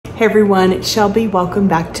Hey everyone, it's Shelby. Welcome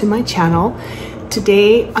back to my channel.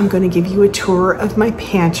 Today I'm going to give you a tour of my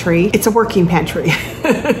pantry. It's a working pantry.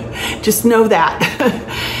 Just know that.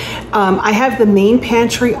 I have the main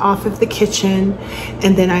pantry off of the kitchen,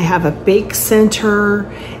 and then I have a bake center,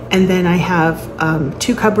 and then I have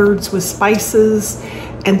 2 cupboards with spices,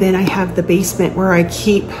 and then I have the basement where I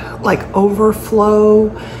keep like overflow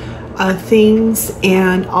things,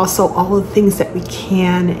 and also all of the things that we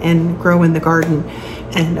can and grow in the garden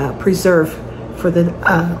and preserve for the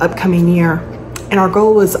upcoming year. And our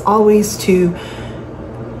goal is always to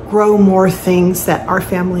grow more things that our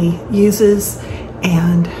family uses,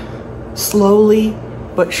 and slowly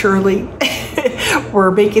but surely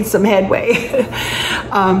we're making some headway.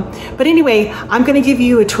 But anyway, I'm going to give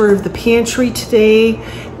you a tour of the pantry today,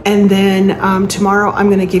 and then tomorrow I'm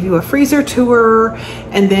going to give you a freezer tour,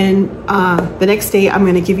 and then the next day I'm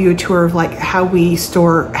going to give you a tour of like how we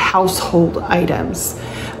store household items.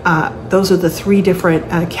 Those are the 3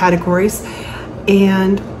 different categories.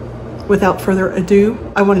 And without further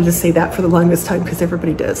ado, I wanted to say that for the longest time because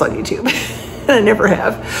everybody does on YouTube. And I never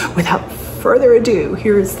have. Without further ado,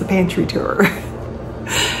 here is the pantry tour.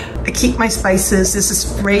 I keep my spices. This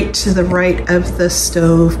is right to the right of the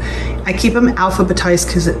stove. I keep them alphabetized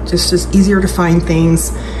because it just is easier to find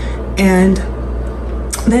things. And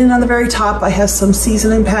then on the very top, I have some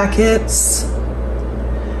seasoning packets.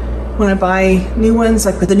 When I buy new ones,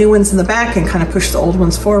 I put the new ones in the back and kind of push the old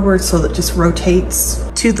ones forward so that it just rotates.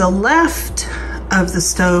 To the left of the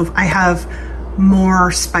stove, I have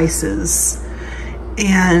more spices,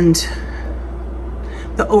 and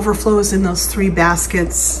the overflow is in those 3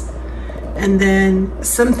 baskets. And then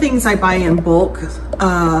some things I buy in bulk,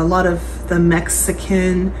 a lot of the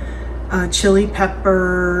Mexican chili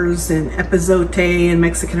peppers and epazote and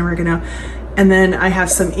Mexican oregano. And then I have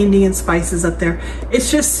some Indian spices up there.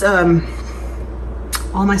 It's just all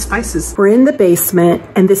my spices. We're in the basement,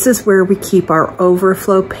 and this is where we keep our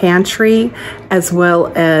overflow pantry, as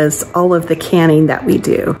well as all of the canning that we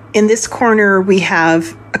do. In this corner, we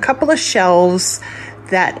have a couple of shelves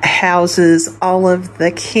that houses all of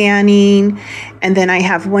the canning. And then I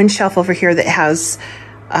have one shelf over here that has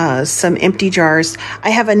some empty jars. I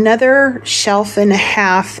have another shelf and a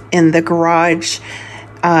half in the garage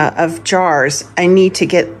of jars. I need to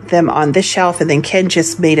get them on this shelf, and then Ken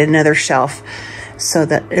just made another shelf so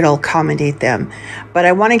that it'll accommodate them. But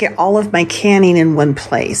I want to get all of my canning in one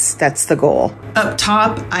place. That's the goal. Up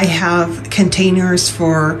top, I have containers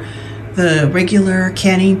for the regular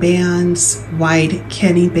canning bands, wide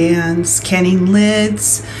canning bands, canning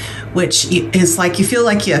lids, which is like, you feel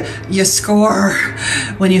like you score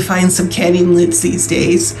when you find some canning lids these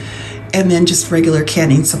days. And then just regular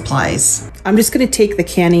canning supplies. I'm just going to take the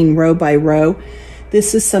canning row by row.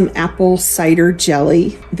 This is some apple cider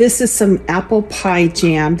jelly. This is some apple pie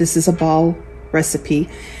jam. This is a ball recipe.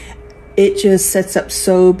 It just sets up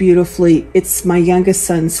so beautifully. It's my youngest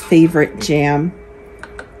son's favorite jam.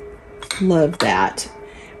 Love that.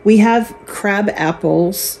 We have crab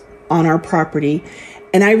apples on our property.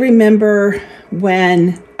 And I remember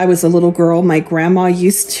when I was a little girl, my grandma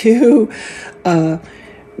used to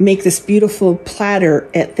make this beautiful platter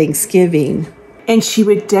at Thanksgiving, and she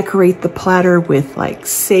would decorate the platter with like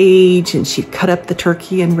sage, and she'd cut up the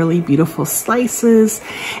turkey in really beautiful slices,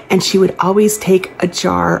 and she would always take a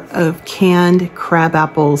jar of canned crab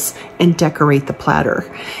apples and decorate the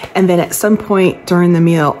platter. And then at some point during the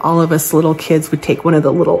meal, all of us little kids would take one of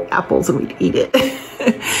the little apples and we'd eat it.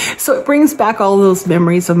 So it brings back all those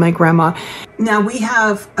memories of my grandma. Now we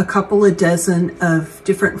have a couple of dozen of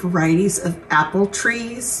different varieties of apple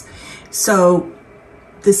trees. So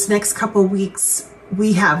this next couple weeks,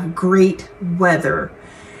 we have great weather.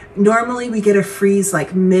 Normally we get a freeze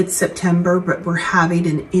like mid-September, but we're having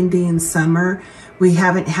an Indian summer. We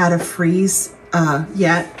haven't had a freeze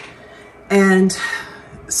yet. And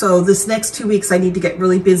so this next 2 weeks, I need to get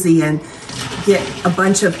really busy and get a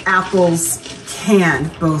bunch of apples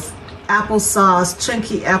canned, both applesauce,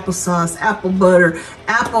 chunky applesauce, apple butter,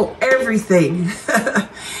 apple everything.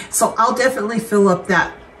 So I'll definitely fill up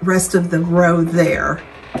that rest of the row there.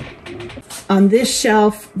 On this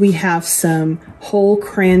shelf, we have some whole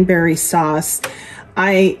cranberry sauce.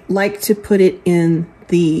 I like to put it in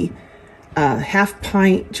the half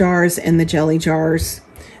pint jars and the jelly jars.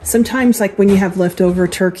 Sometimes, like when you have leftover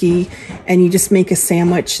turkey and you just make a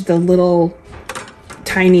sandwich, the little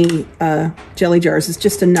tiny jelly jars is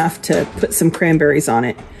just enough to put some cranberries on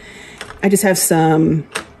it. I just have some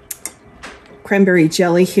cranberry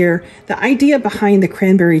jelly here. The idea behind the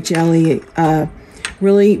cranberry jelly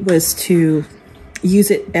really was to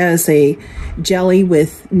use it as a jelly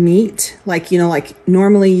with meat. Like, you know, like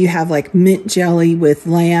normally you have like mint jelly with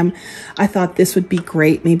lamb. I thought this would be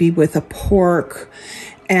great, maybe with a pork,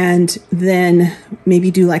 and then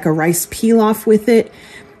maybe do like a rice pilaf with it,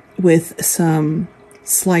 with some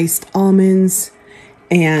sliced almonds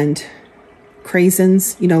and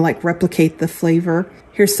craisins, you know, like replicate the flavor.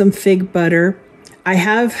 Here's some fig butter. I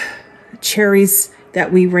have cherries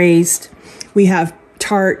that we raised. We have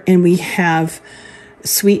tart and we have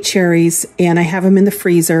sweet cherries, and I have them in the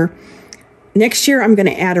freezer. Next year, I'm going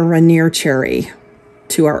to add a Rainier cherry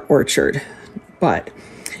to our orchard, but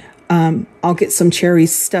I'll get some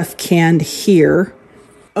cherries stuff canned here.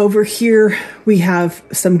 Over here, we have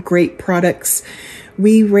some grape products.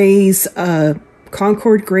 We raise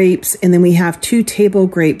Concord grapes, and then we have 2 table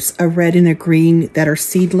grapes, a red and a green, that are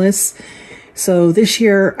seedless. So this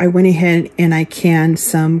year, I went ahead and I canned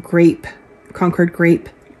some Concord grape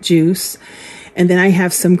juice. And then I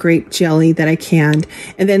have some grape jelly that I canned.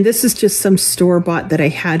 And then this is just some store-bought that I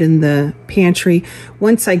had in the pantry.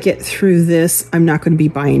 Once I get through this, I'm not going to be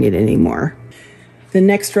buying it anymore. The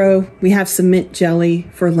next row, we have some mint jelly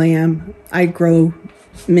for lamb. I grow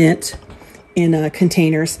mint in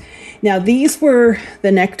containers. Now, these were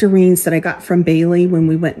the nectarines that I got from Bailey when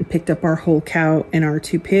we went and picked up our whole cow and our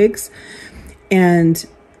 2 pigs. And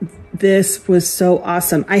this was so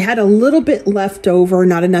awesome. I had a little bit left over,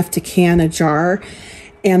 not enough to can a jar.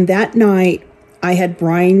 And that night I had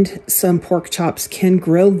brined some pork chops. Ken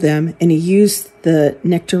grilled them and he used the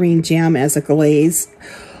nectarine jam as a glaze.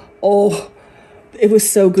 Oh, it was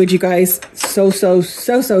so good, you guys. So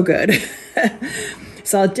good.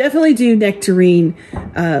 So I'll definitely do nectarine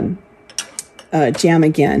jam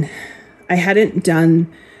again. I hadn't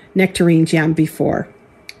done nectarine jam before.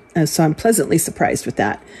 So I'm pleasantly surprised with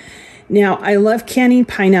that. Now, I love canning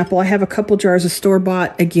pineapple. I have a couple jars of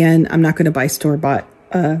store-bought. Again, I'm not going to buy store-bought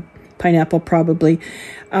pineapple probably.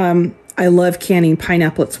 I love canning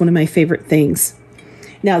pineapple. It's one of my favorite things.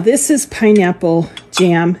 Now, this is pineapple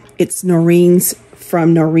jam. It's Noreen's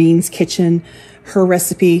from Noreen's Kitchen, her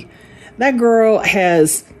recipe. That girl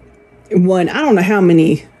has won, I don't know how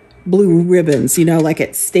many blue ribbons, you know, like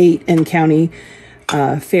at state and county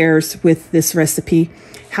fairs with this recipe.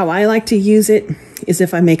 How I like to use it is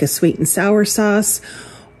if I make a sweet and sour sauce,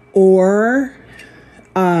 or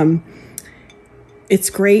it's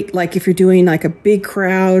great like if you're doing like a big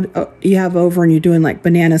crowd you have over and you're doing like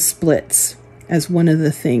banana splits as one of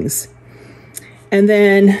the things. And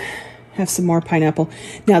then have some more pineapple.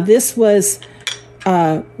 Now this was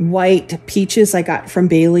white peaches I got from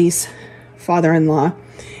Bailey's father-in-law,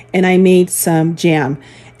 and I made some jam.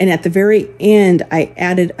 And at the very end, I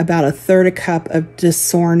added about 1/3 cup of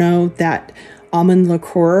DiSorno, that almond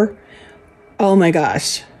liqueur. Oh my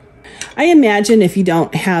gosh. I imagine if you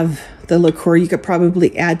don't have the liqueur, you could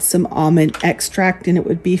probably add some almond extract and it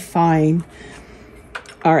would be fine.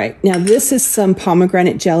 All right, now this is some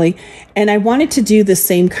pomegranate jelly, and I wanted to do the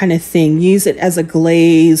same kind of thing. Use it as a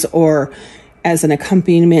glaze or as an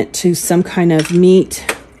accompaniment to some kind of meat,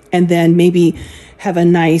 and then maybe have a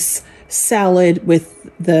nice salad with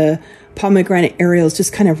the pomegranate areolas,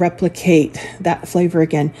 just kind of replicate that flavor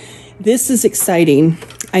again. This is exciting.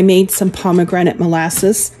 I made some pomegranate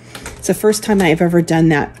molasses. It's the first time I've ever done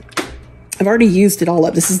that. I've already used it all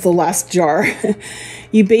up. This is the last jar.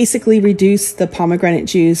 You basically reduce the pomegranate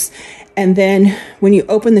juice, and then when you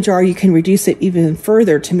open the jar, you can reduce it even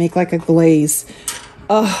further to make like a glaze.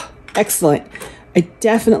 Oh, excellent. I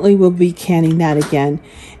definitely will be canning that again.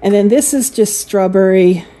 And then this is just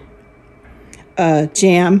strawberry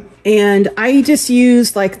jam, and I just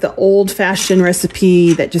use like the old-fashioned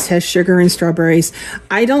recipe that just has sugar and strawberries.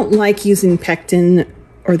 I don't like using pectin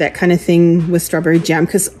or that kind of thing with strawberry jam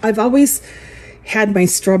because I've always had my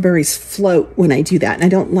strawberries float when I do that, and I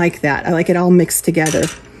don't like that. I like it all mixed together.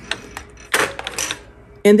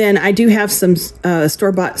 And then I do have some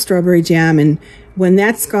store-bought strawberry jam, and when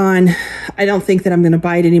that's gone, I don't think that I'm going to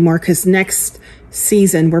buy it anymore because next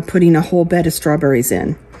season we're putting a whole bed of strawberries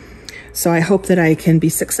in. So I hope that I can be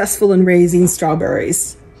successful in raising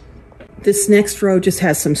strawberries. This next row just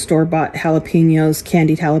has some store-bought jalapenos,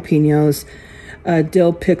 candied jalapenos,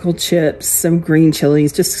 dill pickle chips, some green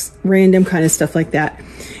chilies, just random kind of stuff like that.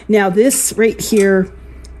 Now this right here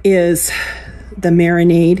is the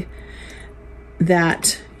marinade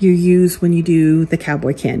that you use when you do the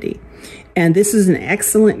cowboy candy. And this is an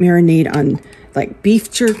excellent marinade on like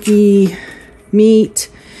beef jerky, meat.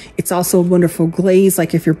 It's also a wonderful glaze,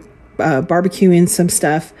 like if you're barbecuing some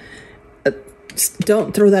stuff.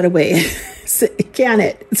 Don't throw that away. Can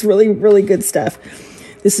it. It's really, really good stuff.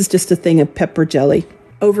 This is just a thing of pepper jelly.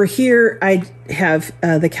 Over here, I have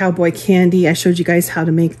the cowboy candy. I showed you guys how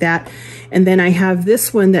to make that. And then I have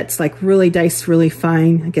this one that's like really diced, really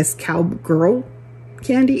fine, I guess cowgirl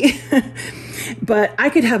candy. But I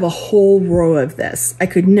could have a whole row of this. I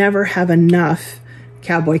could never have enough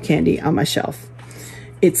cowboy candy on my shelf.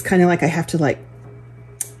 It's kind of like I have to like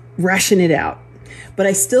ration it out. But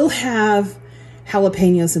I still have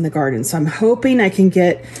jalapenos in the garden. So I'm hoping I can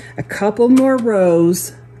get a couple more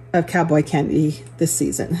rows of cowboy candy this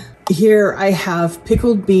season. Here I have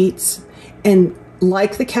pickled beets, and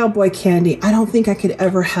like the cowboy candy, I don't think I could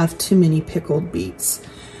ever have too many pickled beets.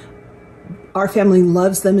 Our family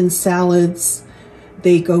loves them in salads.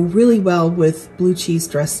 They go really well with blue cheese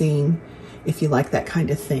dressing, if you like that kind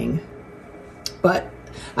of thing. But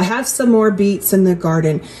I have some more beets in the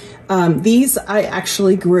garden. These I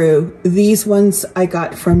actually grew. These ones I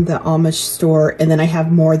got from the Amish store, and then I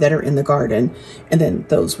have more that are in the garden. And then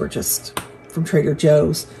those were just from Trader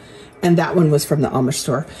Joe's. And that one was from the Amish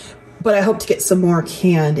store. But I hope to get some more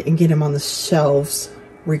canned and get them on the shelves,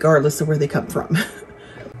 regardless of where they come from.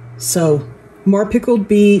 So, more pickled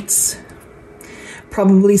beets,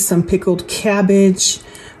 probably some pickled cabbage,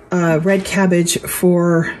 red cabbage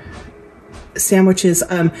for sandwiches.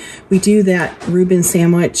 We do that Reuben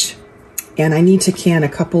sandwich, and I need to can a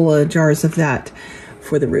couple of jars of that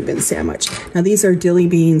for the Reuben sandwich. Now these are dilly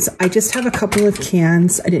beans. I just have a couple of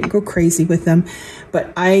cans. I didn't go crazy with them,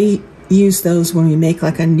 but I use those when we make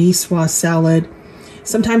like a niçoise salad.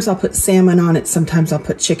 Sometimes I'll put salmon on it, sometimes I'll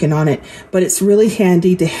put chicken on it, but it's really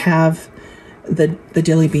handy to have the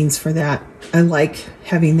dilly beans for that. I like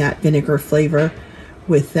having that vinegar flavor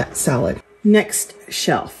with that salad. Next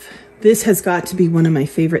shelf. This has got to be one of my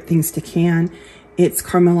favorite things to can. It's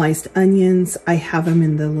caramelized onions. I have them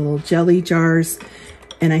in the little jelly jars,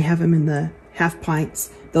 and I have them in the half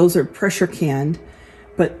pints. Those are pressure canned,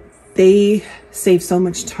 but they save so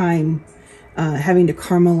much time having to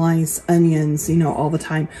caramelize onions, you know, all the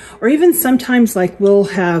time. Or even sometimes like we'll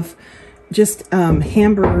have just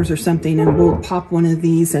hamburgers or something, and we'll pop one of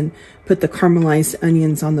these and put the caramelized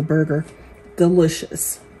onions on the burger.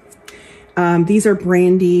 Delicious. These are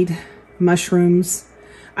brandied mushrooms.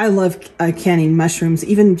 I love canning mushrooms,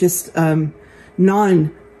 even just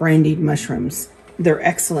non-brandied mushrooms. They're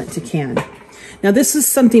excellent to can. Now this is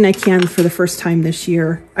something I canned for the first time this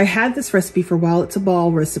year. I had this recipe for a while. It's a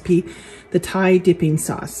ball recipe, the Thai dipping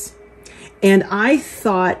sauce. And I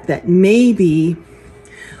thought that maybe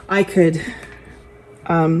I could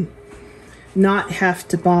not have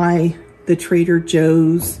to buy the Trader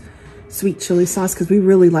Joe's sweet chili sauce, because we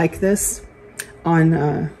really like this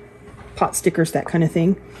on pot stickers, that kind of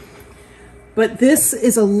thing. But this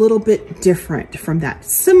is a little bit different from that.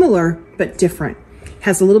 Similar, but different.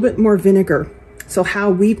 Has a little bit more vinegar. So how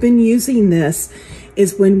we've been using this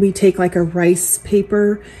is when we take like a rice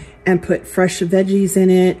paper and put fresh veggies in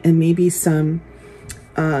it, and maybe some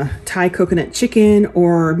Thai coconut chicken,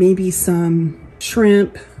 or maybe some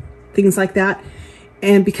shrimp, things like that.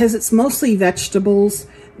 And because it's mostly vegetables,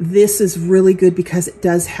 this is really good because it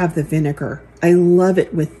does have the vinegar. I love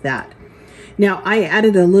it with that. Now, I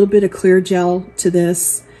added a little bit of clear gel to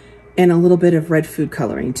this and a little bit of red food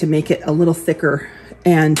coloring to make it a little thicker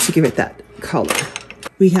and to give it that color.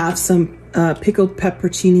 We have some pickled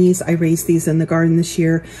pepperoncinis. I raised these in the garden this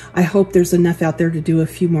year. I hope there's enough out there to do a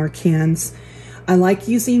few more cans. I like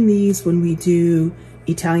using these when we do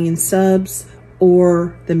Italian subs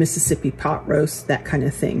or the Mississippi pot roast, that kind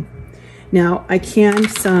of thing. Now, I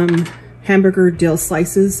canned some hamburger dill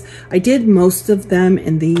slices. I did most of them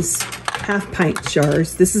in these half pint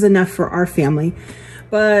jars. This is enough for our family,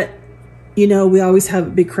 but you know, we always have a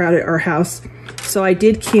big crowd at our house. So I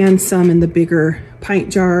did can some in the bigger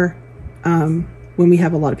pint jar when we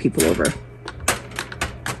have a lot of people over.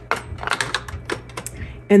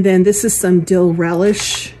 And then this is some dill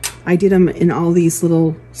relish. I did them in all these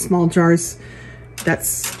little small jars.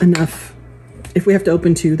 That's enough. If we have to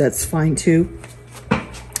open two, that's fine too.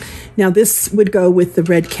 Now this would go with the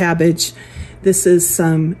red cabbage. This is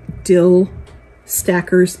some dill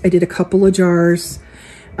stackers. I did a couple of jars.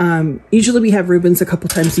 Usually we have Reubens a couple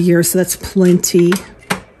times a year, so that's plenty.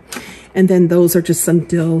 And then those are just some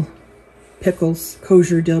dill pickles,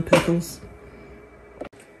 kosher dill pickles.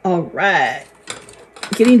 All right,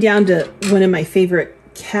 getting down to one of my favorite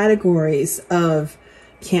categories of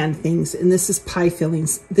canned things, and this is pie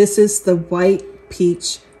fillings. This is the white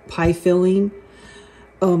peach pie filling.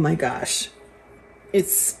 Oh my gosh,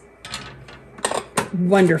 it's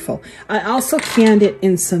wonderful. I also canned it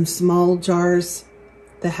in some small jars,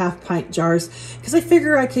 the half pint jars, because I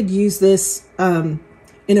figure I could use this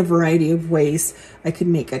in a variety of ways. I could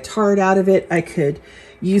make a tart out of it. I could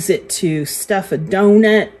use it to stuff a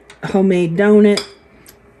donut, a homemade donut,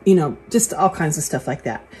 you know, just all kinds of stuff like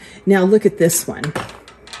that. Now look at this one.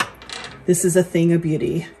 This is a thing of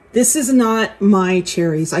beauty. This is not my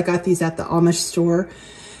cherries. I got these at the Amish store,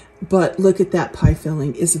 but look at that pie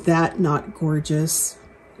filling. Is that not gorgeous?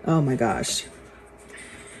 Oh my gosh.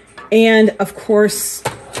 And of course,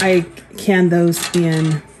 I can those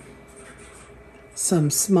in some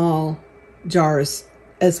small jars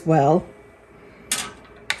as well.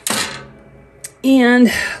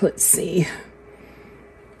 And let's see.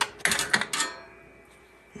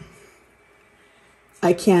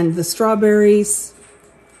 I canned the strawberries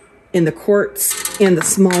in the quarts and the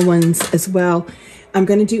small ones as well. I'm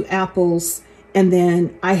going to do apples, and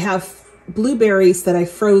then I have blueberries that I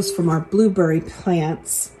froze from our blueberry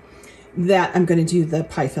plants that I'm going to do the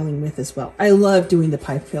pie filling with as well. I love doing the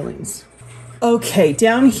pie fillings. Okay,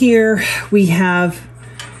 down here we have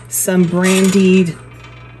some brandied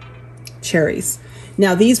cherries.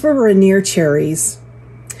 Now these were Rainier cherries,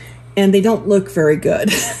 and they don't look very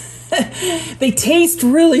good. They taste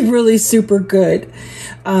really, really super good.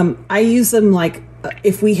 I use them like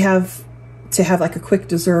if we have to have like a quick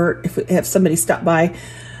dessert, if we have somebody stop by.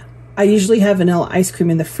 I usually have vanilla ice cream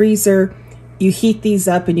in the freezer. You heat these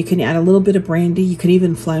up and you can add a little bit of brandy. You can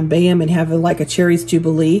even flambe them and have like a cherries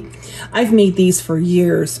jubilee. I've made these for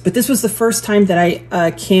years, but this was the first time that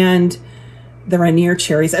I canned the Rainier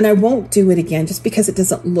cherries, and I won't do it again just because it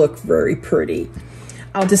doesn't look very pretty.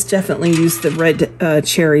 I'll just definitely use the red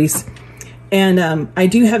cherries. And I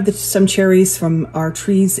do have some cherries from our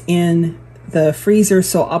trees in the freezer,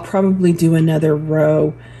 so I'll probably do another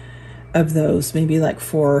row of those, maybe like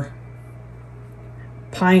 4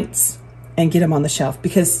 pints, and get them on the shelf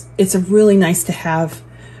because it's really nice to have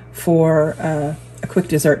for a quick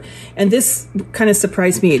dessert. And this kind of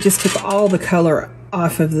surprised me. It just took all the color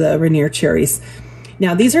off of the Rainier cherries.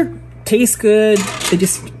 Now these taste good, they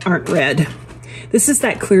just aren't red. This is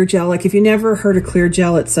that clear gel. Like if you never heard of clear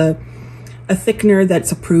gel, it's a thickener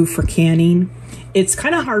that's approved for canning. It's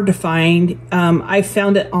kind of hard to find. I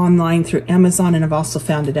found it online through Amazon, and I've also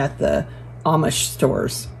found it at the Amish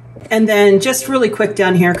stores. And then just really quick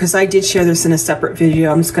down here, because I did share this in a separate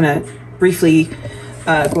video, I'm just going to briefly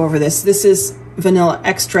go over this. This is vanilla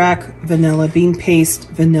extract, vanilla bean paste,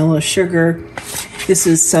 vanilla sugar. This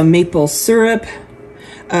is some maple syrup.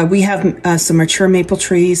 We have some mature maple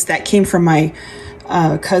trees that came from my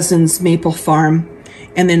cousin's maple farm.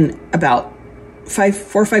 And then about 4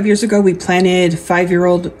 or 5 years ago, we planted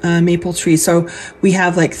 5-year-old maple trees. So we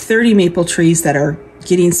have like 30 maple trees that are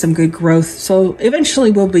getting some good growth. So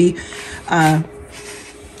eventually we'll be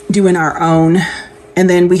doing our own. And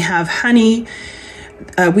then we have honey.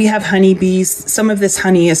 We have honeybees. Some of this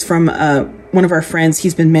honey is from one of our friends.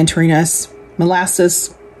 He's been mentoring us.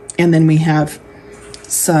 Molasses. And then we have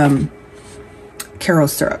some Caro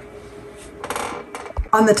syrup.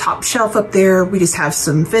 On the top shelf up there, we just have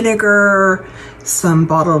some vinegar, some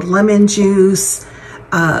bottled lemon juice.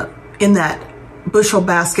 In that bushel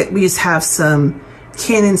basket, we just have some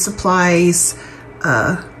canning supplies,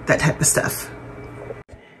 that type of stuff.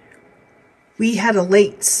 We had a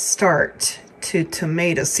late start to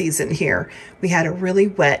tomato season here. We had a really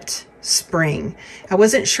wet spring. I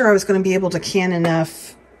wasn't sure I was going to be able to can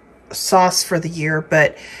enough sauce for the year,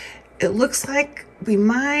 but it looks like we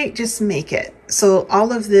might just make it. So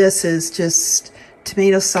all of this is just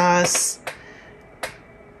tomato sauce.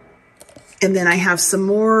 And then I have some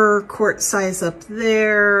more quart size up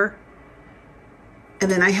there. And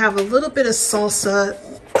then I have a little bit of salsa.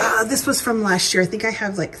 This was from last year. I think I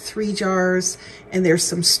have like 3 jars, and there's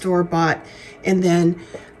some store-bought. And then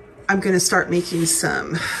I'm going to start making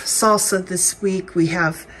some salsa this week. We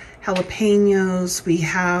have jalapenos.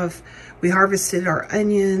 We harvested our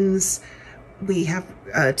onions. We have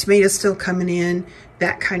tomatoes still coming in,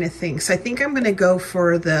 that kind of thing. So I think I'm going to go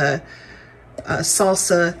for the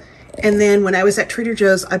salsa. And then when I was at Trader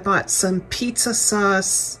Joe's, I bought some pizza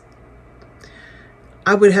sauce.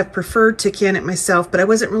 I would have preferred to can it myself, but I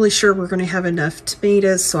wasn't really sure we're going to have enough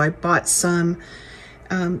tomatoes, so I bought some.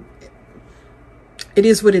 It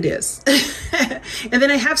is what it is. And then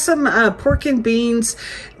I have some pork and beans,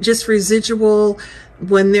 just residual.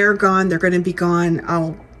 When they're gone, they're going to be gone.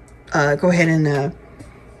 I'll go ahead and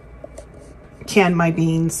can my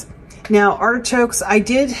beans. Now, artichokes, I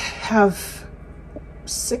did have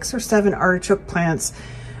 6 or 7 artichoke plants,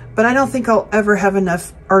 but I don't think I'll ever have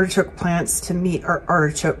enough artichoke plants to meet our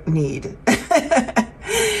artichoke need.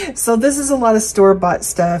 So this is a lot of store-bought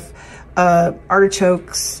stuff.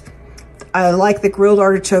 Artichokes, I like the grilled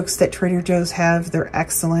artichokes that Trader Joe's have. They're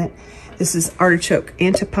excellent. This is artichoke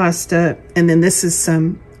antipasta, and then this is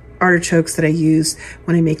some artichokes that I use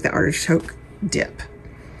when I make the artichoke dip.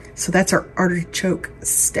 So that's our artichoke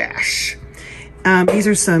stash. These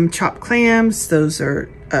are some chopped clams. Those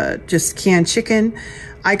are just canned chicken.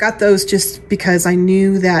 I got those just because I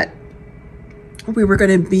knew that we were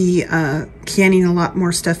going to be canning a lot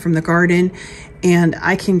more stuff from the garden, and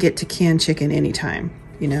I can get to canned chicken anytime,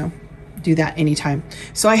 you know, do that anytime.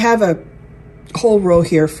 So I have a whole row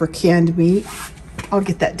here for canned meat. I'll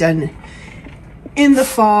get that done in the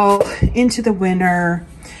fall, into the winter.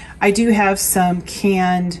 I do have some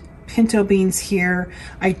canned pinto beans here.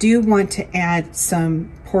 I do want to add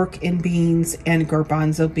some pork and beans and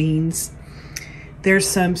garbanzo beans. There's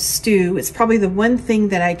some stew. It's probably the one thing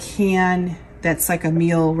that I can that's like a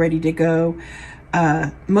meal ready to go.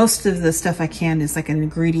 Most of the stuff I can is like an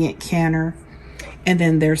ingredient canner. And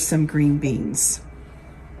then there's some green beans.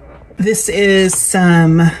 This is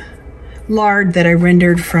some lard that I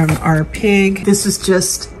rendered from our pig. This is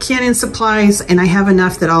just canning supplies, and I have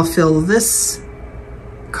enough that I'll fill this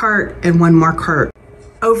cart and one more cart.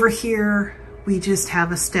 Over here, we just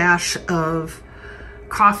have a stash of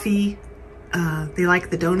coffee. They like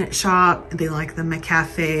the donut shop, they like the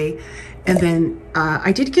McCafe. And then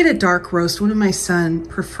I did get a dark roast. One of my sons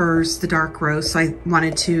prefers the dark roast, so I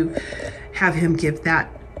wanted to have him give that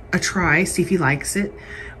a try, see if he likes it.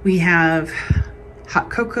 We have hot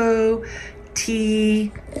cocoa,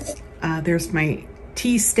 tea. There's my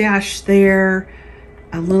tea stash there.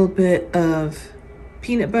 A little bit of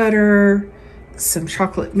peanut butter, some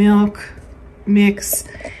chocolate milk mix,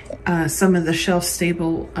 some of the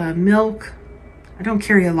shelf-stable milk. I don't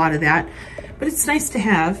carry a lot of that, but it's nice to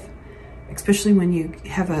have, especially when you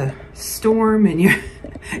have a storm and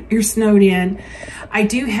you're snowed in. I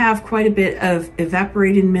do have quite a bit of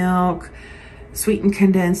evaporated milk, sweetened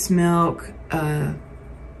condensed milk,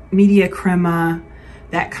 media crema,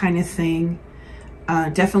 that kind of thing.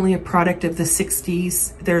 Definitely a product of the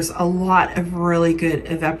 60s. There's a lot of really good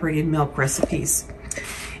evaporated milk recipes.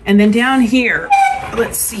 And then down here,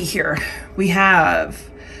 let's see here, we have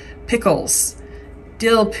pickles.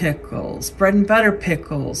 Dill pickles, bread and butter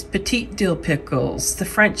pickles, petite dill pickles, the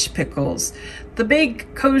French pickles, the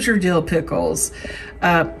big kosher dill pickles,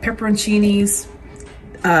 pepperoncinis.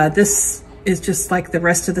 This is just like the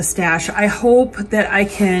rest of the stash. I hope that I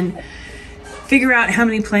can figure out how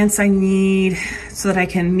many plants I need so that I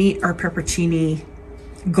can meet our pepperoncini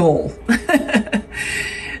goal.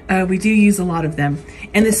 We do use a lot of them.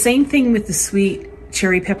 And the same thing with the sweet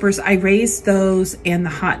cherry peppers. I raised those and the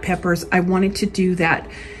hot peppers. I wanted to do that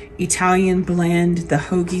Italian blend, the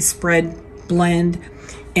hoagie spread blend,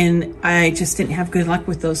 and I just didn't have good luck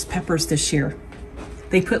with those peppers this year.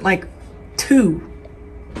 They put like 2,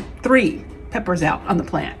 3 peppers out on the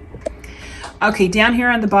plant. Okay, down here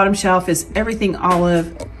on the bottom shelf is everything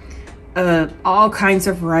olive, all kinds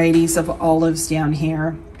of varieties of olives down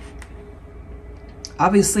here.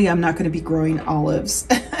 Obviously, I'm not going to be growing olives.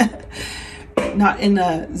 Not in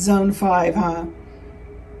zone 5, huh?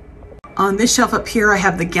 On this shelf up here, I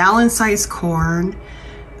have the gallon-sized corn.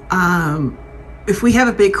 If we have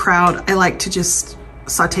a big crowd, I like to just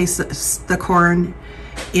saute the corn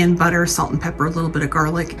in butter, salt and pepper, a little bit of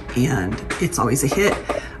garlic, and it's always a hit.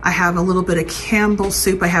 I have a little bit of Campbell's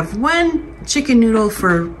soup. I have 1 chicken noodle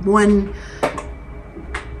for 1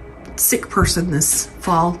 sick person this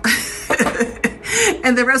fall.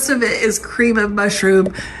 And the rest of it is cream of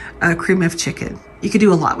mushroom, cream of chicken. You could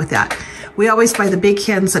do a lot with that. We always buy the big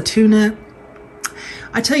cans of tuna.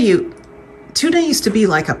 I tell you, tuna used to be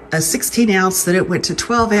like a 16 ounce, then it went to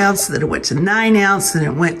 12 ounce, then it went to 9 ounce, then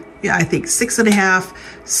it went, yeah, I think 6.5,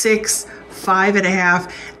 6,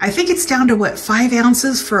 5.5. I think it's down to what, 5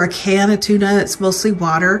 ounces for a can of tuna. It's mostly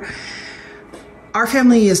water. Our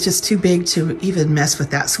family is just too big to even mess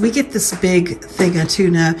with that. So we get this big thing of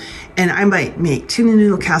tuna, and I might make tuna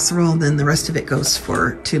noodle casserole, and then the rest of it goes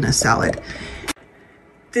for tuna salad.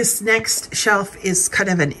 This next shelf is kind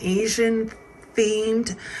of an Asian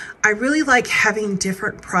themed. I really like having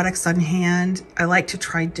different products on hand. I like to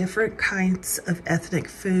try different kinds of ethnic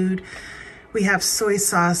food. We have soy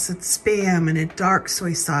sauce and Spam and a dark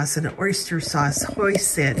soy sauce and an oyster sauce,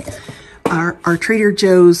 hoisin. Our Trader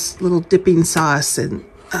Joe's little dipping sauce and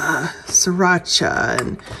sriracha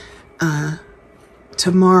and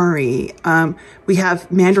tamari. We have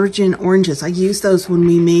mandarin oranges. I use those when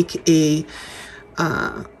we make a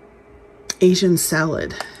Asian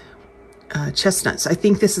salad. Chestnuts. I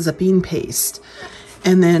think this is a bean paste.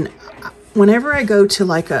 And then whenever I go to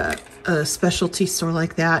like a specialty store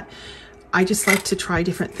like that, I just like to try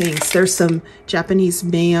different things. There's some Japanese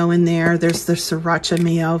mayo in there. There's the sriracha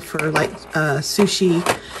mayo for like sushi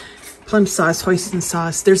plum sauce, hoisin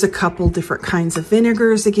sauce. There's a couple different kinds of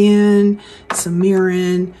vinegars again, some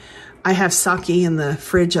mirin. I have sake in the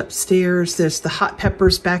fridge upstairs. There's the hot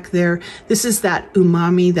peppers back there. This is that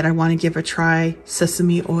umami that I want to give a try.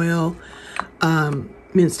 Sesame oil,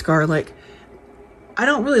 minced garlic. I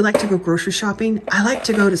don't really like to go grocery shopping. I like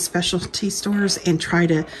to go to specialty stores and try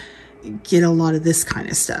to get a lot of this kind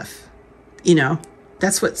of stuff. You know,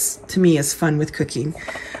 that's what's, to me, is fun with cooking.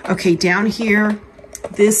 Okay, down here,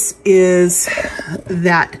 this is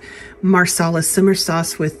that marsala simmer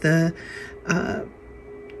sauce with the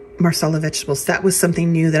marsala vegetables. That was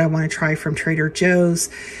something new that I want to try from Trader Joe's.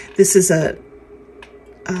 This is a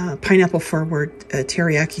pineapple forward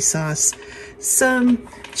teriyaki sauce, some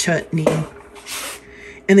chutney.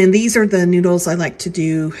 And then these are the noodles I like to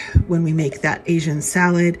do when we make that Asian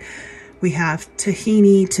salad. We have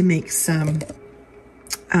tahini to make some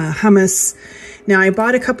hummus. Now I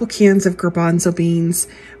bought a couple cans of garbanzo beans,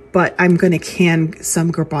 but I'm going to can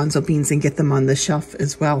some garbanzo beans and get them on the shelf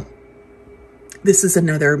as well. This is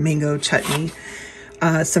another mango chutney,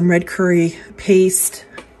 some red curry paste,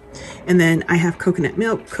 and then I have coconut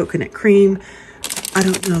milk, coconut cream. I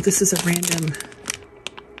don't know, this is a random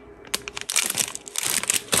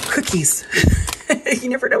cookies. You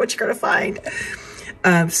never know what you're going to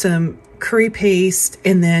find. Some curry paste,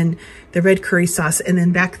 and then the red curry sauce. And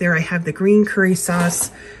then back there, I have the green curry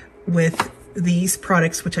sauce with these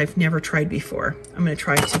products, which I've never tried before. I'm going to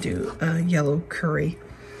try to do a yellow curry.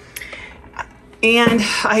 And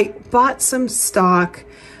I bought some stock.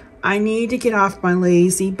 I need to get off my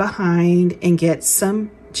lazy behind and get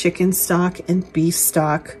some chicken stock and beef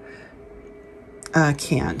stock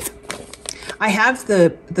canned. I have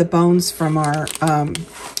the bones from our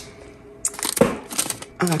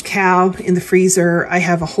cow in the freezer. I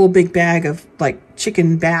have a whole big bag of like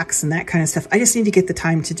chicken backs and that kind of stuff. I just need to get the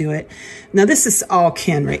time to do it. Now this is all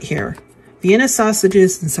canned right here. Vienna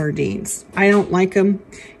sausages and sardines. I don't like them.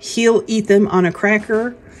 He'll eat them on a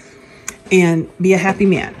cracker and be a happy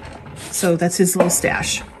man. So that's his little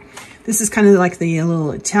stash. This is kind of like the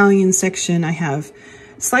little Italian section. I have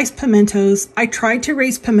sliced pimentos. I tried to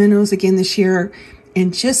raise pimentos again this year,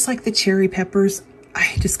 and just like the cherry peppers,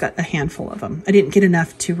 I just got a handful of them. I didn't get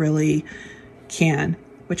enough to really can,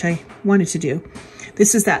 which I wanted to do.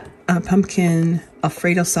 This is that pumpkin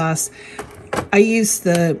Alfredo sauce. I use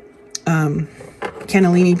the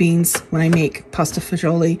cannellini beans when I make pasta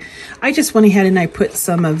fagioli. I just went ahead and I put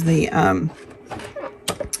some of the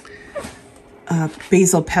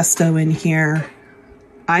basil pesto in here.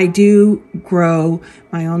 I do grow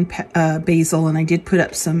my own basil, and I did put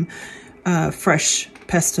up some fresh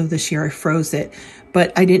pesto this year. I froze it,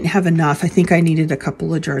 but I didn't have enough. I think I needed a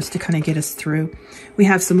couple of jars to kind of get us through. We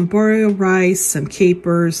have some arborio rice, some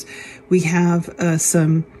capers. We have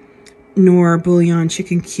some Knorr bouillon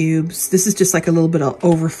chicken cubes. This is just like a little bit of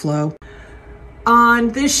overflow. On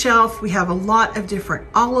this shelf, we have a lot of different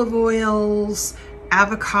olive oils,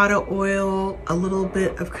 avocado oil, a little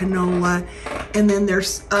bit of canola, and then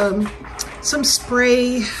there's some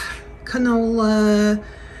spray canola,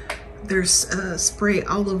 there's spray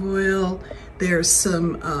olive oil, there's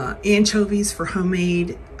some anchovies for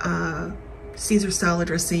homemade Caesar salad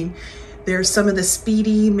dressing, there's some of the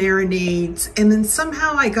speedy marinades, and then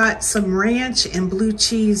somehow I got some ranch and blue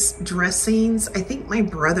cheese dressings. I think my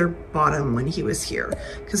brother bought them when he was here,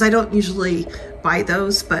 because I don't usually buy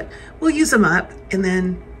those, but we'll use them up, and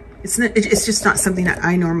then it's just not something that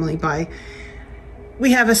I normally buy.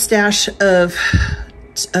 We have a stash of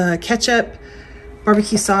ketchup,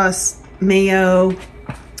 barbecue sauce, mayo.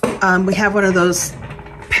 We have one of those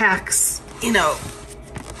packs, you know,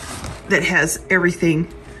 that has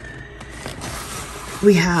everything.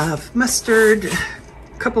 We have mustard,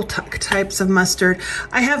 a couple types of mustard.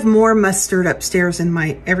 I have more mustard upstairs in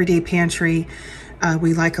my everyday pantry.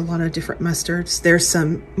 We like a lot of different mustards. There's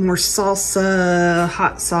some more salsa,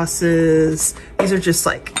 hot sauces. These are just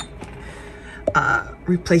like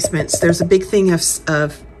replacements. There's a big thing of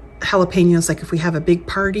jalapenos, like if we have a big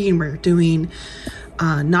party and we're doing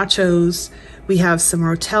nachos. We have some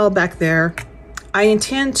rotel back there. I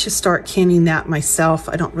intend to start canning that myself.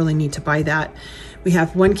 I don't really need to buy that. We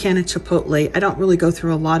have 1 can of chipotle. I don't really go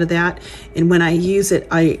through a lot of that. And when I use it,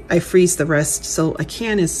 I freeze the rest. So a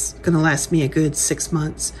can is gonna last me a good 6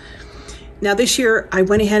 months. Now this year, I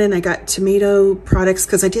went ahead and I got tomato products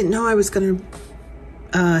because I didn't know I was gonna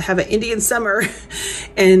have an Indian summer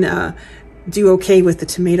and do okay with the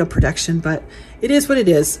tomato production, but it is what it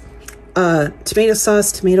is. Tomato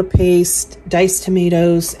sauce, tomato paste, diced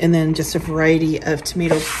tomatoes, and then just a variety of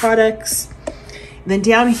tomato products. And then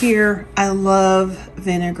down here, I love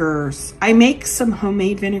vinegars. I make some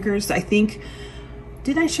homemade vinegars. I think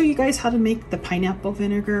Did I show you guys how to make the pineapple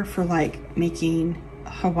vinegar for like making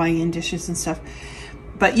Hawaiian dishes and stuff?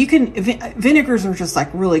 But you can, vinegars are just like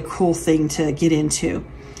really cool thing to get into.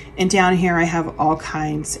 And down here I have all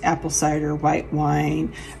kinds, apple cider, white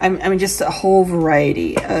wine. I mean just a whole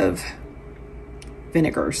variety of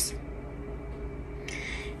vinegars.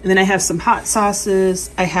 And then I have some hot sauces.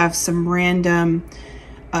 I have some random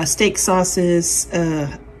steak sauces,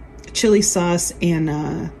 chili sauce, and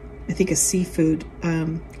I think a seafood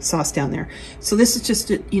sauce down there. So this is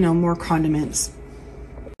just, you know, more condiments.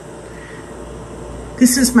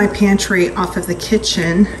 This is my pantry off of the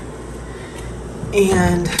kitchen,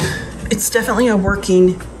 and it's definitely a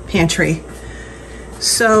working pantry.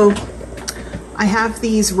 So I have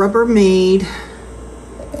these Rubbermaid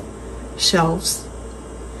shelves,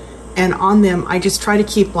 and on them I just try to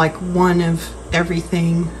keep like one of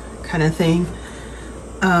everything kind of thing.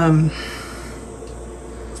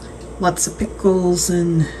 Lots of pickles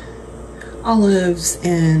and olives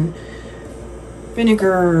and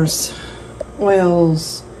vinegars,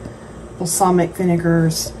 oils, balsamic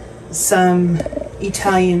vinegars, some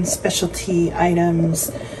Italian specialty items,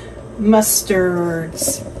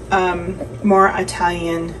 mustards, more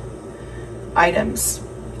Italian items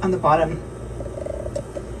on the bottom.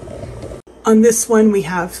 On this one we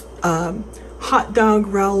have hot dog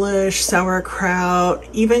relish, sauerkraut,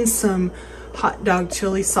 even some hot dog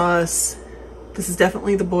chili sauce. This is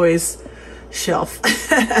definitely the boys' shelf.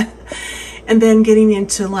 And then getting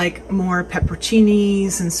into like more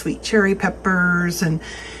pepperoncinis and sweet cherry peppers and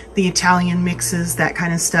the Italian mixes, that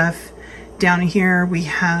kind of stuff. Down here we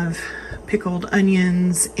have pickled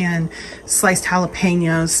onions and sliced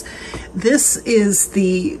jalapenos. This is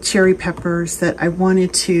the cherry peppers that I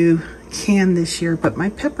wanted to can this year, but my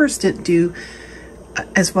peppers didn't do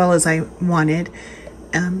as well as I wanted.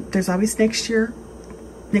 There's always next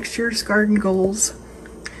year's garden goals.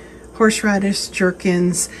 Horseradish,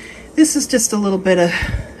 gherkins. This is just a little bit of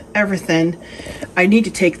everything. I need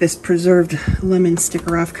to take this preserved lemon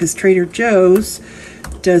sticker off because Trader Joe's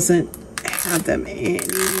doesn't have them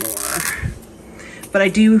anymore. But I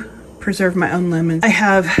do preserve my own lemons. I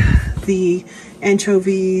have the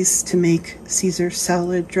anchovies to make Caesar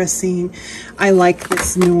salad dressing. I like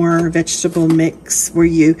this newer vegetable mix where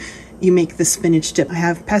you make the spinach dip. I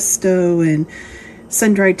have pesto and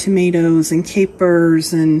sun-dried tomatoes and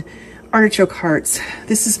capers and artichoke hearts.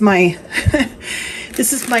 This is my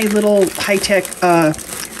this is my little high-tech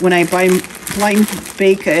when I blind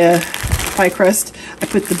bake a pie crust, I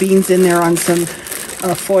put the beans in there on some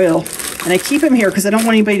foil, and I keep them here because I don't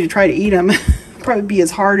want anybody to try to eat them. Probably be as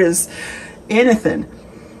hard as anything.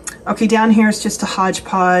 Okay, down here is just a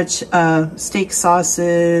hodgepodge, steak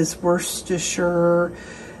sauces, Worcestershire,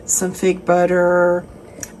 some fig butter.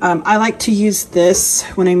 I like to use this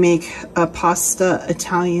when I make a pasta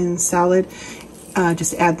Italian salad.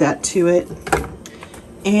 Just add that to it.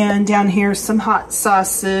 And down here, some hot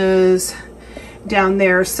sauces. Down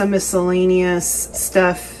there, some miscellaneous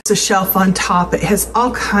stuff. It's a shelf on top. It has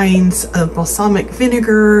all kinds of balsamic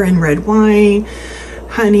vinegar and red wine,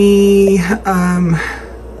 honey,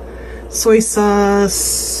 soy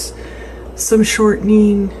sauce, some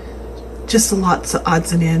shortening, just lots of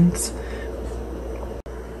odds and ends.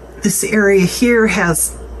 This area here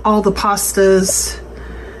has all the pastas.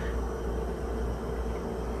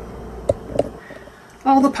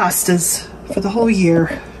 All the pastas for the whole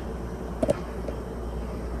year.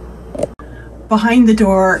 Behind the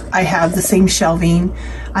door, I have the same shelving.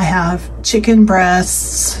 I have chicken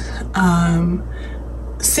breasts,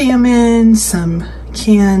 salmon, some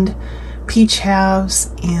canned peach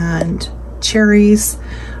halves, and cherries.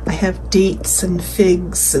 I have dates and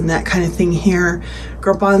figs and that kind of thing here.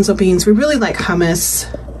 Garbanzo beans. We really like hummus.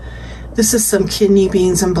 This is some kidney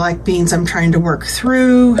beans and black beans I'm trying to work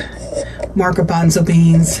through. More garbanzo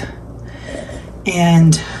beans.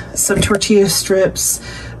 And some tortilla strips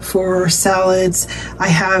for salads. I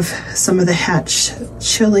have some of the hatch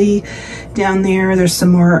chili down there. There's some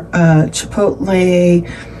more chipotle.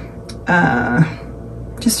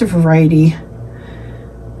 Just a variety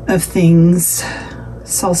of things.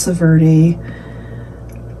 Salsa verde,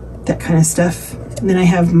 that kind of stuff. And then I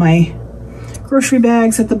have my grocery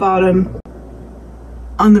bags at the bottom.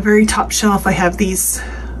 On the very top shelf, I have these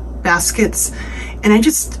baskets, and I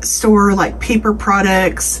just store like paper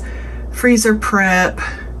products, freezer prep,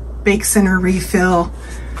 bake center refill,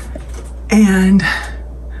 and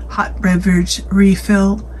hot beverage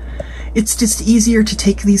refill. It's just easier to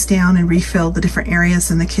take these down and refill the different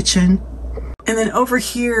areas in the kitchen. And then over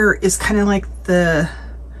here is kind of like the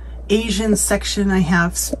Asian section. I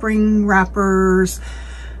have spring wrappers,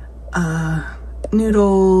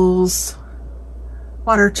 noodles,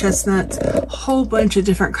 water chestnuts, a whole bunch of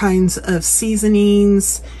different kinds of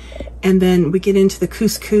seasonings. And then we get into the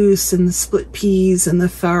couscous and the split peas and the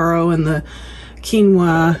farro and the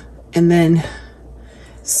quinoa, and then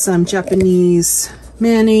some Japanese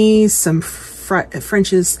mayonnaise, some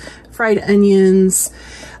French's fried onions,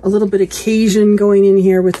 a little bit of Cajun going in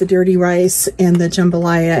here with the dirty rice and the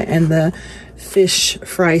jambalaya and the fish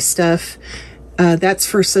fry stuff. That's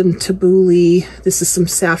for some tabbouleh. This is some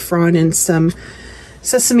saffron and some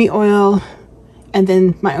sesame oil. And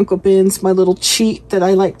then my Uncle Ben's, my little cheat that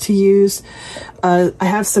I like to use. I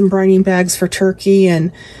have some brining bags for turkey,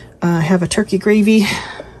 and I have a turkey gravy.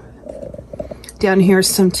 Down here,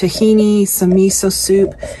 some tahini, some miso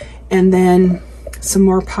soup, and then some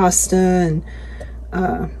more pasta and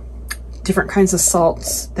different kinds of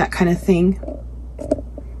salts, that kind of thing.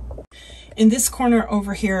 In this corner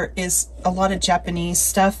over here is a lot of Japanese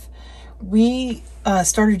stuff. We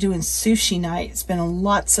started doing sushi night. It's been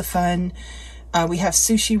lots of fun. We have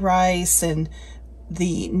sushi rice and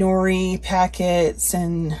the nori packets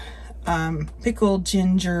and pickled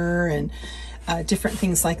ginger and different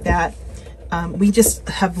things like that. We just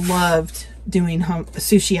have loved doing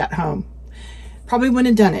sushi at home. Probably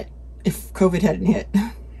wouldn't have done it if COVID hadn't hit.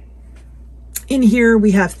 In here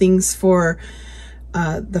we have things for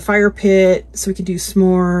the fire pit, so we can do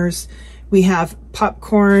s'mores. We have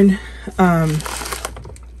popcorn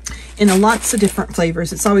in lots of different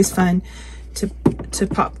flavors. It's always fun to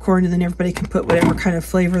popcorn, and then everybody can put whatever kind of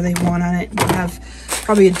flavor they want on it. We have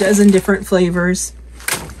probably a dozen different flavors.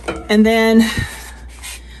 And then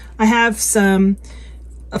I have some,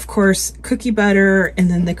 of course, cookie butter, and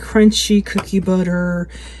then the crunchy cookie butter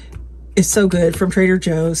is so good from Trader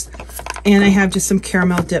Joe's. And I have just some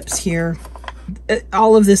caramel dips here.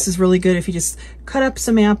 All of this is really good if you just cut up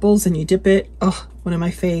some apples and you dip it. Oh, one of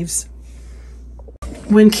my faves.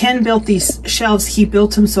 When Ken built these shelves, he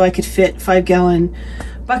built them so I could fit 5-gallon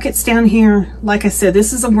buckets down here. Like I said,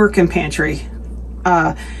 this is a working pantry.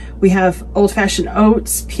 We have old-fashioned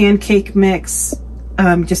oats, pancake mix,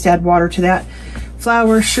 just add water to that,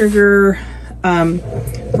 flour, sugar,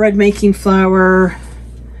 bread making flour,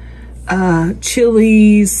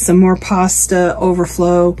 chilies, some more pasta,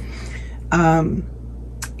 overflow,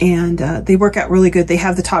 and they work out really good. They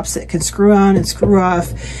have the tops that can screw on and screw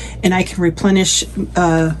off, and I can replenish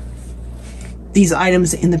these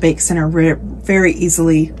items in the bake center very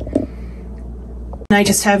easily. And I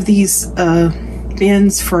just have these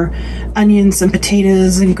bins for onions and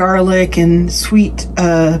potatoes and garlic and sweet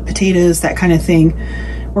potatoes, that kind of thing.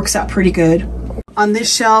 Works out pretty good. On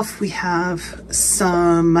this shelf we have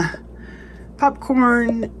some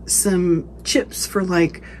popcorn, some chips for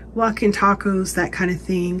like walk-in tacos, that kind of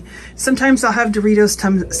thing. Sometimes I'll have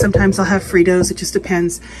Doritos, sometimes I'll have Fritos, it just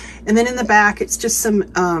depends. And then in the back, it's just some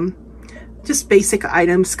just basic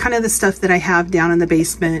items, kind of the stuff that I have down in the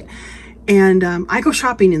basement. And I go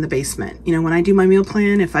shopping in the basement. You know, when I do my meal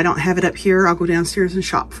plan, if I don't have it up here, I'll go downstairs and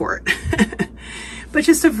shop for it. But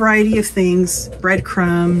just a variety of things,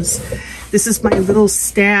 breadcrumbs. This is my little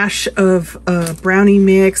stash of brownie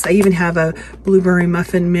mix. I even have a blueberry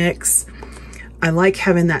muffin mix. I like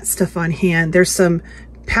having that stuff on hand. There's some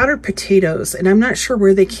powdered potatoes, and I'm not sure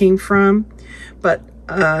where they came from, but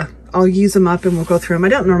I'll use them up and we'll go through them. I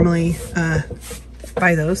don't normally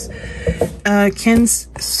buy those. Ken's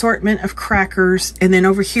assortment of crackers, and then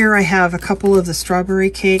over here I have a couple of the strawberry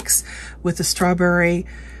cakes with the strawberry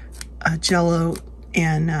jello,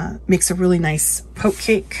 and makes a really nice poke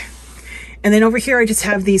cake. And then over here, I just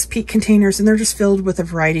have these peat containers, and they're just filled with a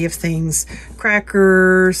variety of things.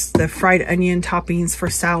 Crackers, the fried onion toppings for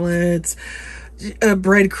salads,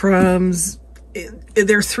 breadcrumbs.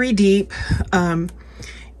 They're 3 deep, and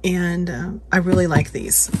I really like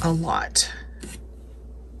these a lot.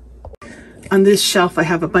 On this shelf, I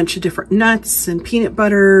have a bunch of different nuts and peanut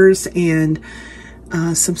butters and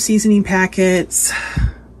some seasoning packets.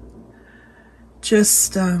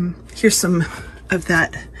 Just, here's some of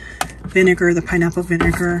that vinegar, the pineapple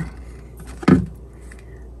vinegar.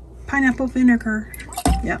 Pineapple vinegar,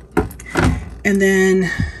 yep. And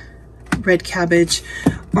then red cabbage,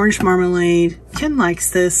 orange marmalade. Ken likes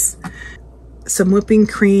this. Some whipping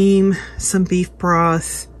cream, some beef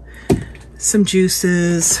broth, some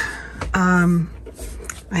juices. I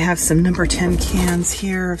have some number 10 cans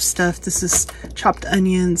here of stuff. This is chopped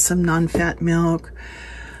onions, some non-fat milk,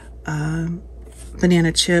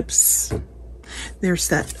 banana chips. There's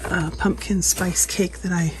that pumpkin spice cake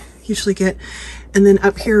that I usually get. And then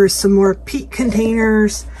up here is some more peat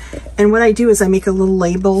containers. And what I do is I make a little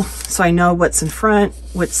label so I know what's in front,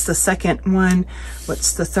 what's the second one,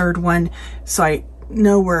 what's the third one, so I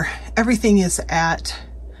know where everything is at.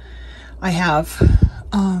 I have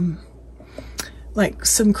like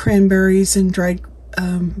some cranberries and dried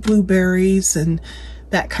blueberries and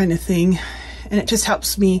that kind of thing. And it just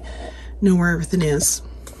helps me know where everything is.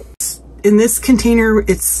 In this container,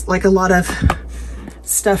 it's like a lot of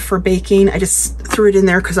stuff for baking. I just threw it in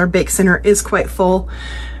there because our bake center is quite full.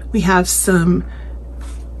 We have some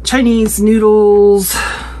Chinese noodles.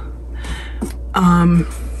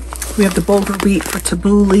 We have the bulgur wheat for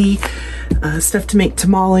tabbouleh, stuff to make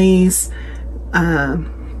tamales,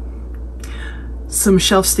 some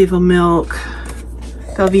shelf-stable milk,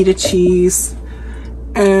 Velveeta cheese,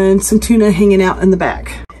 and some tuna hanging out in the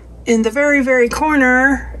back. In the very, very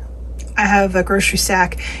corner, I have a grocery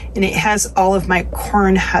sack, and it has all of my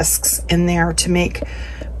corn husks in there to make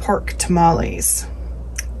pork tamales.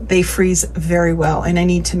 They freeze very well, and I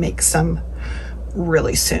need to make some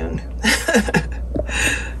really soon.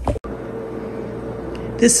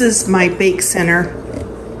 This is my bake center,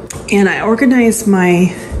 and I organize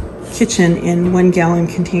my kitchen in 1 gallon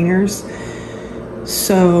containers.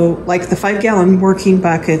 So like the 5 gallon working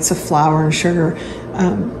buckets of flour and sugar,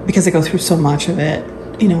 because I go through so much of it,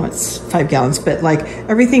 you know, it's 5 gallons, but like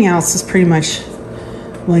everything else is pretty much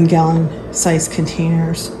 1 gallon size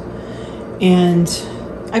containers. And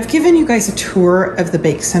I've given you guys a tour of the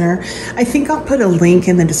bake center. I think I'll put a link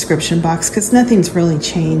in the description box because nothing's really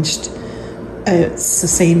changed. It's the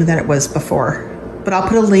same that it was before, but I'll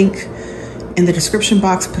put a link in the description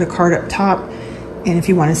box, put a card up top. And if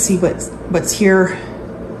you want to see what's here,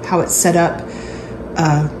 how it's set up,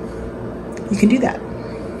 you can do that.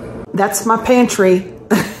 That's my pantry.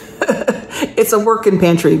 It's a working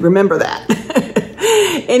pantry, remember that.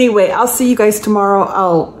 Anyway, I'll see you guys tomorrow.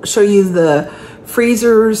 I'll show you the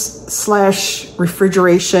freezers /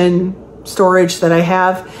 refrigeration storage that I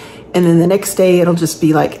have. And then the next day, it'll just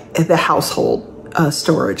be like the household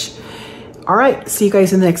storage. All right, see you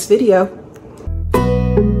guys in the next video.